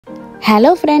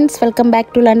Hello friends, welcome back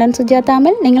to London Suja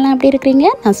Tamil. நீங்களாம் எப்படி இருக்கிறீங்க?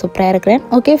 நான் சூப்பராக இருக்கிறேன்.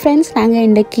 ஓகே ஃப்ரெண்ட்ஸ், நாங்கள்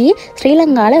இன்றைக்கி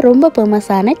ஸ்ரீலங்காவில் ரொம்ப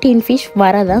ஃபேமஸான டின் ஃபிஷ்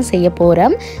வர தான் செய்ய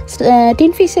போகிறோம்.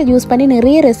 டின் ஃபிஷ்ஷை யூஸ் பண்ணி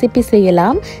நிறைய ரெசிபி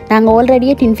செய்யலாம். நாங்கள்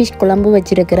ஆல்ரெடியே டின் ஃபிஷ் குழம்பு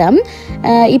வச்சுருக்கிறோம்.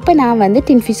 இப்போ நான் வந்து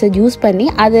டின் ஃபிஷ்ஷை யூஸ் பண்ணி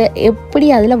அதை எப்படி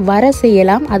அதில் வர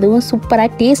செய்யலாம், அதுவும்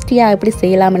சூப்பராக டேஸ்டியாக எப்படி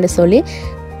செய்யலாம்னு சொல்லி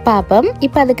பார்ப்போம்.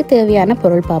 இப்போ அதுக்கு தேவையான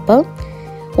பொருள் பார்ப்போம்.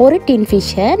 ஒரு டின்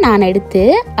ஃபிஷ்ஷை நான் எடுத்து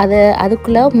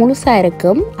அதுக்குள்ளே முழுசாக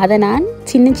இருக்கும், அதை நான்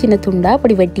சின்ன சின்ன துண்டாக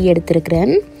அப்படி வெட்டி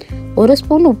எடுத்துருக்கிறேன். 1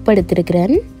 ஸ்பூன் உப்பு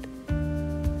எடுத்துருக்கிறேன்.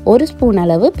 1 ஸ்பூன்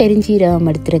அளவு பெருஞ்சீரகம்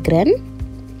எடுத்துருக்கிறேன்.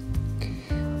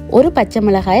 1 பச்சை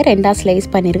மிளகாயை 2ஆக ஸ்லைஸ்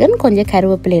பண்ணியிருக்கேன். கொஞ்சம்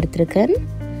கருவேப்பிலை எடுத்துருக்கேன்.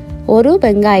 1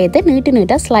 வெங்காயத்தை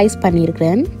நீட்டாக ஸ்லைஸ்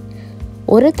பண்ணியிருக்கிறேன்.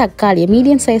 1 தக்காளி,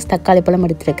 மீடியம் சைஸ் தக்காளி பழம்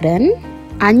எடுத்துருக்கிறேன்.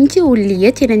 5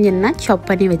 உள்ளியை சின்ன சாப்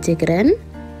பண்ணி வச்சுக்கிறேன்.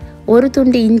 1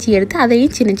 துண்டு இஞ்சி எடுத்து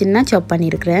அதையும் சின்ன சாப்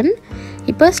பண்ணியிருக்கிறேன்.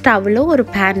 இப்போ ஸ்டவ்வில் ஒரு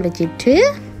பேன் வச்சுட்டு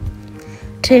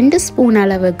 2 ஸ்பூன்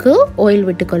அளவுக்கு ஆயில்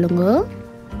விட்டுக்கொள்ளுங்க.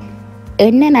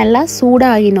 எண்ணெய் நல்லா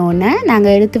சூடாகினோன்னே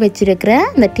நாங்கள் எடுத்து வச்சுருக்கிற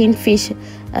அந்த டின்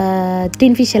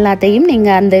ஃபிஷ் எல்லாத்தையும்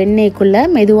நீங்கள் அந்த எண்ணெய்க்குள்ளே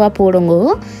மெதுவாக போடுங்க.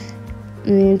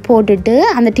 போட்டுட்டு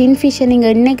அந்த டின் ஃபிஷ்ஷை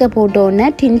நீங்கள் எண்ணெய்க்கு போட்டோன்னே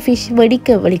டின் ஃபிஷ்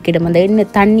வெடிக்கிடும். அந்த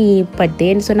எண்ணெய் தண்ணி பட்டு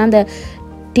என்ன சொன்னால் அந்த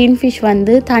டின் ஃபிஷ்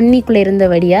வந்து தண்ணிக்குள்ளே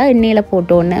இருந்தபடியாக எண்ணெயில்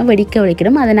போட்டோன்னே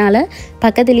வெடிக்கிடும். அதனால்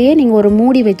பக்கத்துலேயே நீங்கள் ஒரு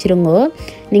மூடி வச்சுருங்க.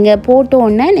 நீங்கள்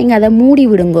போட்டோன்னே நீங்கள் அதை மூடி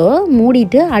விடுங்க.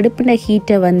 மூடிட்டு அடுப்பின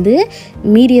ஹீட்டை வந்து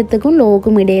மீடியத்துக்கும்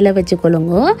லோவுக்கும் இடையில்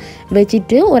வச்சுக்கொள்ளுங்க.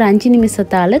 வச்சுட்டு ஒரு 5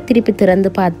 நிமிஷத்தால் திருப்பி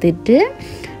திறந்து பார்த்துட்டு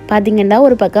பார்த்திங்கன்னா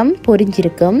ஒரு பக்கம்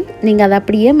பொரிஞ்சிருக்கும். நீங்கள் அதை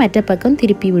அப்படியே மற்ற பக்கம்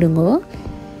திருப்பி விடுங்க.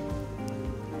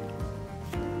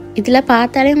 இதில்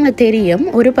பார்த்தாலே உங்களுக்கு தெரியும்,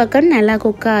 ஒரு பக்கம் நல்லா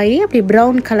குக்காகி அப்படி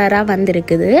ப்ரௌன் கலராக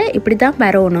வந்திருக்குது. இப்படி தான்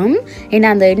வரணும், ஏன்னா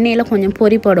அந்த எண்ணெயில் கொஞ்சம்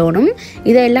பொரிப்படணும்.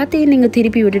 இதை எல்லாத்தையும் நீங்கள்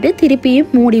திருப்பி விட்டுட்டு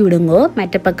திருப்பியும் மூடி விடுங்க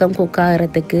மற்ற பக்கம்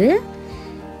குக்காகிறதுக்கு.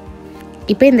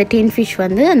 இப்போ இந்த டின் ஃபிஷ்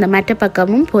வந்து அந்த மற்ற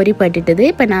பக்கமும் பொரிப்பட்டுட்டுது.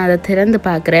 இப்போ நான் அதை திறந்து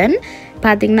பார்க்குறேன்.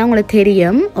 பார்த்திங்கன்னா உங்களுக்கு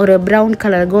தெரியும், ஒரு ப்ரௌன்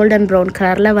கலர், கோல்டன் ப்ரௌன்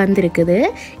கலரில் வந்திருக்குது.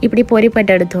 இப்படி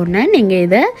பொரிப்பட்டு எடுத்தோன்னே நீங்கள்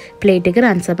இதை பிளேட்டுக்கு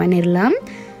ட்ரான்ஸ்ஃபர் பண்ணிடலாம்.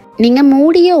 நீங்கள்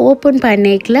மூடியை ஓப்பன்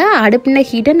பண்ணிக்கல அடுப்பின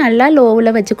ஹீட்டை நல்லா லோவில்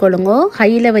வச்சுக்கொள்ளுங்க,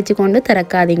 ஹையில் வச்சுக்கொண்டு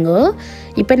திறக்காதீங்க.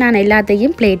 இப்போ நான்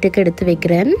எல்லாத்தையும் பிளேட்டுக்கு எடுத்து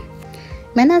வைக்கிறேன்.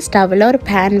 நான் ஸ்டவ்வில் ஒரு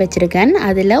பேன் வச்சுருக்கேன்.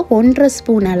 அதில் 1.5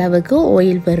 ஸ்பூன் அளவுக்கு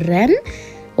ஆயில் விடுறேன்.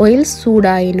 ஆயில்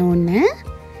சூடாயினோன்னு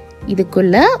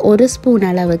இதுக்குள்ளே 1 ஸ்பூன்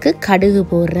அளவுக்கு கடுகு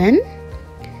போடுறேன்.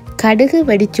 கடுகு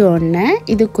வெடித்தோடனே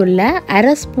இதுக்குள்ளே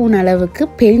 1/2 ஸ்பூன் அளவுக்கு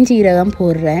பெருஞ்சீரகம்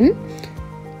போடுறேன்.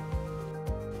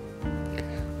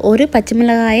 1 பச்சை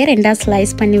மிளகாயை 2ஆக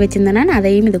ஸ்லைஸ் பண்ணி வச்சுருந்தேன்னா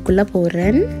அதையும் இதுக்குள்ளே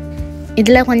போடுறேன்.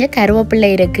 இதில் கொஞ்சம் கருவேப்பிலை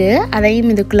இருக்குது, அதையும்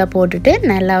இதுக்குள்ளே போட்டுட்டு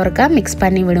நல்லா ஒருக்கா மிக்ஸ்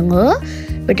பண்ணி விடுங்க.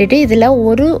 விட்டுட்டு இதில்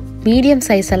ஒரு மீடியம்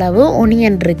சைஸ் அளவு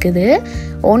ஒனியன் இருக்குது.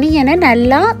 ஒனியனை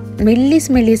நல்லா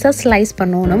மெல்லிஸாக ஸ்லைஸ்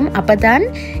பண்ணணும், அப்போ தான்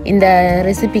இந்த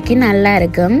ரெசிபிக்கு நல்லா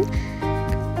இருக்கும்.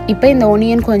 இப்போ இந்த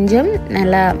ஒனியன் கொஞ்சம்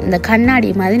நல்லா இந்த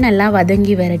கண்ணாடி மாதிரி நல்லா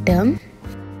வதங்கி வரட்டும்.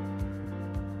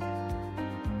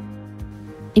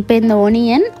 இப்போ இந்த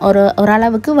ஒனியன்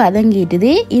ஓரளவுக்கு வதங்கிட்டுது.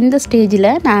 இந்த ஸ்டேஜில்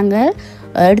நாங்கள்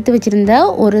எடுத்து வச்சுருந்த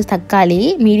ஒரு தக்காளி,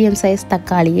 மீடியம் சைஸ்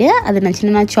தக்காளியை அதை நான்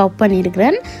சின்ன சாப்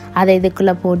பண்ணியிருக்கிறேன். அதை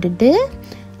இதுக்குள்ளே போட்டுட்டு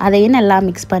அதையும் நல்லா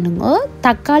மிக்ஸ் பண்ணுங்க.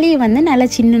 தக்காளியை வந்து நல்லா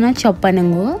சின்ன சாப்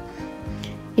பண்ணுங்க.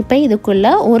 இப்போ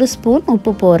இதுக்குள்ளே 1 ஸ்பூன்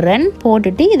உப்பு போடுறேன்.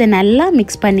 போட்டுட்டு இதை நல்லா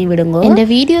மிக்ஸ் பண்ணி விடுங்க. இந்த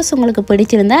வீடியோஸ் உங்களுக்கு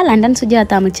பிடிச்சிருந்தா லண்டன் சுஜா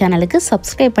தமிழ் சேனலுக்கு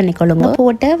சப்ஸ்கிரைப் பண்ணிக்கொள்ளுங்க.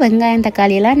 போட்டு வெங்காயம்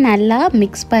தக்காளியெல்லாம் நல்லா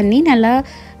மிக்ஸ் பண்ணி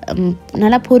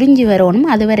நல்லா பொரிஞ்சு வரணும்.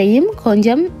 அது வரையும்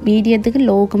கொஞ்சம் மீடியத்துக்கு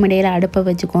லோவுக்கும் இடையில் அடுப்பை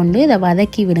வச்சுக்கொண்டு இதை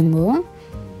வதக்கி விடுங்க.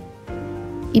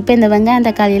 இப்போ இந்த வெங்காயம்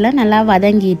தக்காளியெல்லாம் நல்லா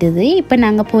வதங்கிட்டுது. இப்போ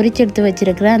நாங்கள் பொரிச்சு எடுத்து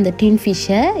வச்சுருக்கிற அந்த டின்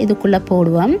ஃபிஷ்ஷை இதுக்குள்ளே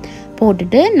போடுவோம்.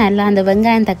 போட்டுட்டு நல்லா அந்த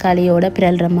வெங்காயம் தக்காளியோட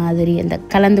பிறல்ற மாதிரி, அந்த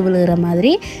கலந்து விழுகிற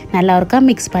மாதிரி நல்லா ஒருக்கா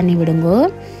மிக்ஸ் பண்ணி விடுங்க.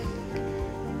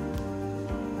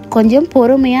 கொஞ்சம்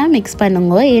பொறுமையாக மிக்ஸ்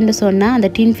பண்ணுங்க. ஏன்னு சொன்னால் அந்த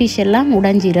டின் ஃபிஷ் எல்லாம்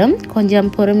உடைஞ்சிடும்.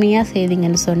 கொஞ்சம் பொறுமையாக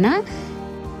செய்தீங்கன்னு சொன்னால்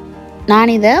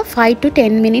நான் இதை 5 to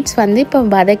 10 மினிட்ஸ் வந்து இப்போ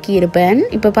வதக்கி இருப்பேன்.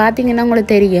 இப்போ பார்த்தீங்கன்னா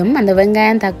உங்களுக்கு தெரியும், அந்த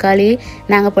வெங்காயம் தக்காளி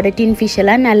நாங்கள் போட்ட டின் ஃபிஷ்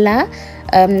எல்லாம் நல்லா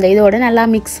இதோட நல்லா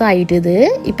மிக்ஸ் ஆகிட்டுது.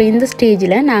 இப்போ இந்த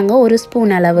ஸ்டேஜில் நாங்கள் 1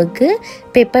 ஸ்பூன் அளவுக்கு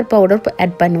பெப்பர் பவுடர்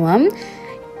ஆட் பண்ணுவோம்.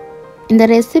 இந்த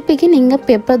ரெசிபிக்கு நீங்கள்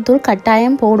பெப்பர் தூள்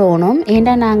கட்டாயம் போடணும்.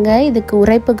 ஏன்னா நாங்கள் இதுக்கு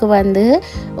உரைப்புக்கு வந்து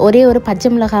ஒரே ஒரு பச்சை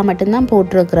மிளகாய் மட்டும்தான்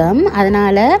போட்டிருக்கிறோம்.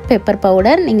 அதனால் பெப்பர்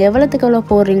பவுடர் நீங்கள் எவ்வளோத்துக்கு எவ்வளோ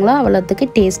போடுறீங்களோ அவ்வளோத்துக்கு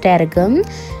டேஸ்ட்டாக இருக்கும்.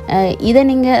 இதை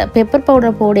நீங்கள் பெப்பர்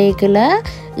பவுடர் போடல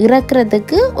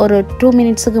இறக்குறதுக்கு ஒரு 2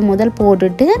 மினிட்ஸுக்கு முதல்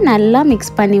போட்டுட்டு நல்லா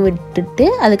மிக்ஸ் பண்ணி விட்டுட்டு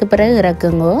அதுக்கு பிறகு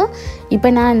இறக்குங்க. இப்போ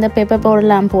நான் இந்த பெப்பர்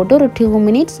பவுடர்லாம் போட்டு ஒரு 2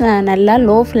 மினிட்ஸ் நல்லா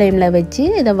லோ ஃப்ளேமில் வச்சு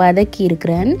இதை வதக்கி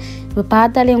இருக்கிறேன். இப்போ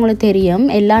பார்த்தாலே உங்களுக்கு தெரியும்,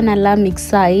 எல்லாம் நல்லா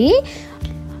மிக்ஸ் ஆகி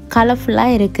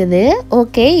கலர்ஃபுல்லாக இருக்குது.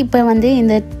 ஓகே, இப்போ வந்து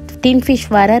இந்த டின் ஃபிஷ்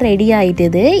வர ரெடி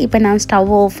ஆகிட்டுது. இப்போ நான்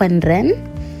ஸ்டவ் ஆஃப் பண்ணுறேன்.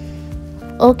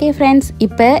 ஓகே ஃப்ரெண்ட்ஸ்,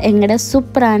 இப்போ எங்களோட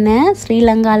சூப்பரான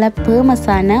ஸ்ரீலங்காவில்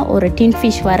ஃபேமஸான ஒரு டின்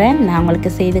ஃபிஷ் வர நான் உங்களுக்கு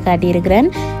செய்து காட்டியிருக்கிறேன்.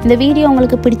 இந்த வீடியோ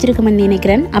உங்களுக்கு பிடிச்சிருக்குமென்னு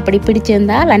நினைக்கிறேன். அப்படி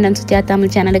பிடிச்சிருந்தால் லண்டன் சுஜா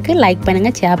தமிழ் சேனலுக்கு லைக்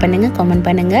பண்ணுங்கள், ஷேர் பண்ணுங்கள், கமெண்ட்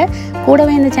பண்ணுங்கள்.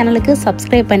 கூடவே இந்த சேனலுக்கு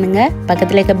சப்ஸ்கிரைப் பண்ணுங்கள்.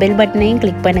 பக்கத்தில் இருக்க பெல் பட்டனையும்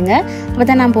கிளிக் பண்ணுங்கள். அப்போ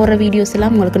தான் நான் போடுற வீடியோஸ்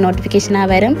எல்லாம் உங்களுக்கு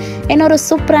நோட்டிஃபிகேஷனாக வரும். இன்னொரு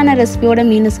சூப்பரான ரெசிபியோட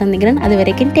மீண்டும் சந்திக்கிறேன். அது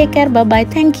வரைக்கும் டேக் கேர், பாய்,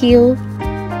 தேங்க்யூ.